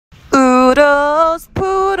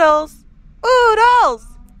Toodles!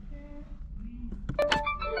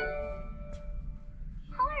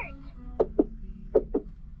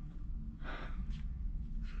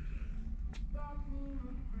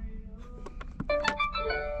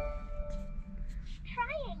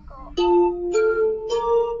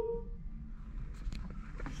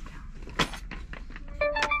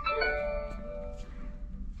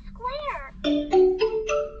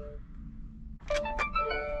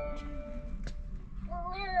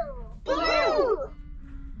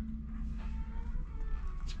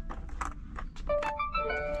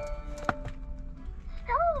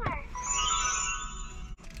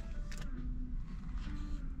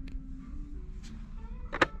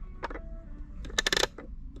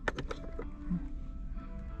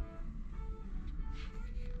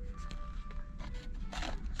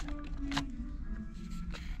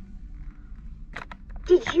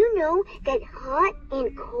 Did you know that hot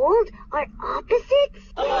and cold are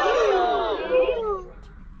opposites? Oh.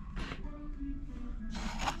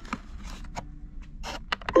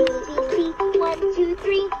 ABC, 1, 2,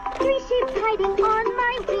 3, 3 ships hiding on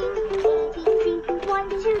my wing. ABC, 1,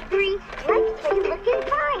 2, 3, let's play looking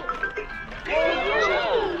fine.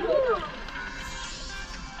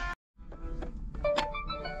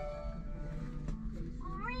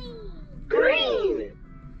 Green.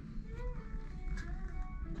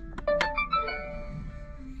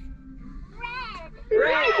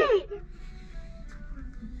 Red.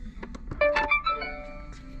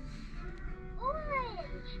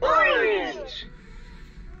 Orange.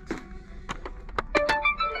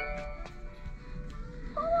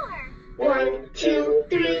 1, 2,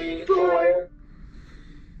 3, 4.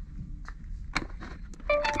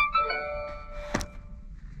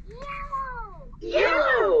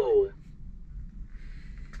 Yellow.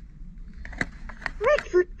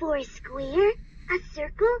 Let's look for a square, a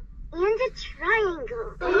circle, and a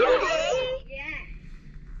triangle. Yes.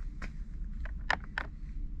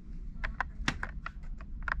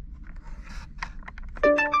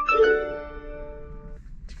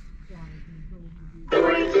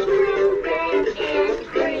 Orange, blue, red, and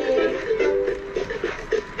green.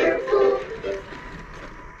 Purple.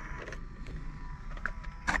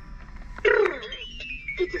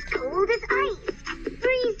 It's as cold as ice.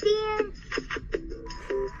 Freeze dance.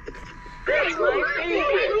 That's my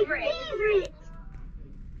favorite. Favorite.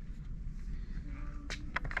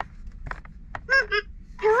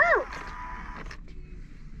 Hello.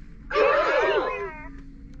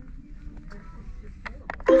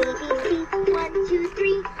 ABC, 1, 2,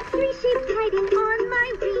 3, 3 ships hiding on my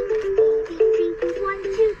wing. ABC, 1,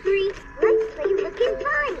 2, 3, let's play looking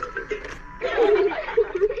fine.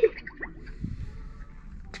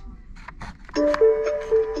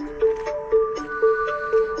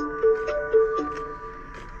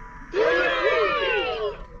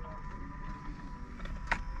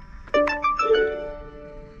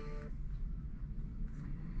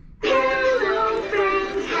 Hello,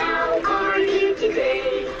 friends. How are you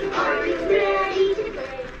today? Are you ready to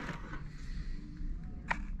play?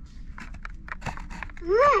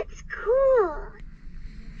 That's cool.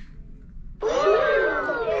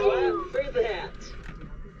 Clap for that.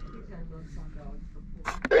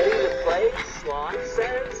 Ready to play? Sloth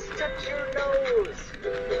says, touch your nose.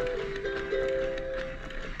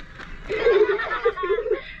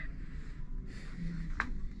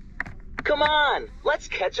 Come on, let's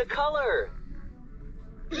catch a color.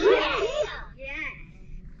 Yes.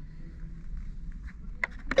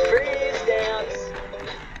 Freeze dance.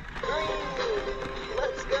 Green.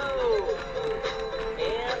 Let's go.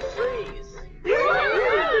 And freeze.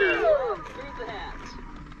 Through that.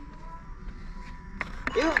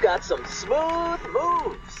 You've got some smooth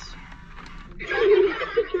moves.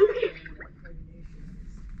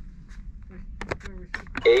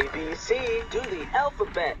 ABC, do the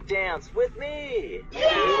alphabet dance with me. Through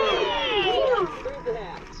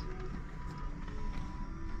that.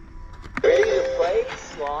 Ready to play?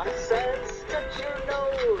 Sloth says, touch your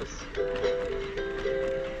nose.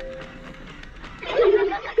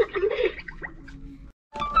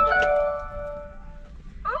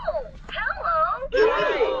 Oh, hello. Hi.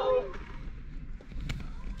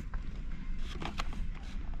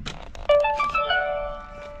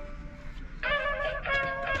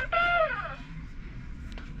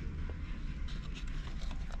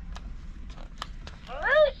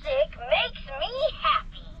 Music makes me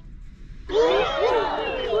happy.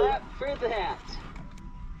 Clap for that.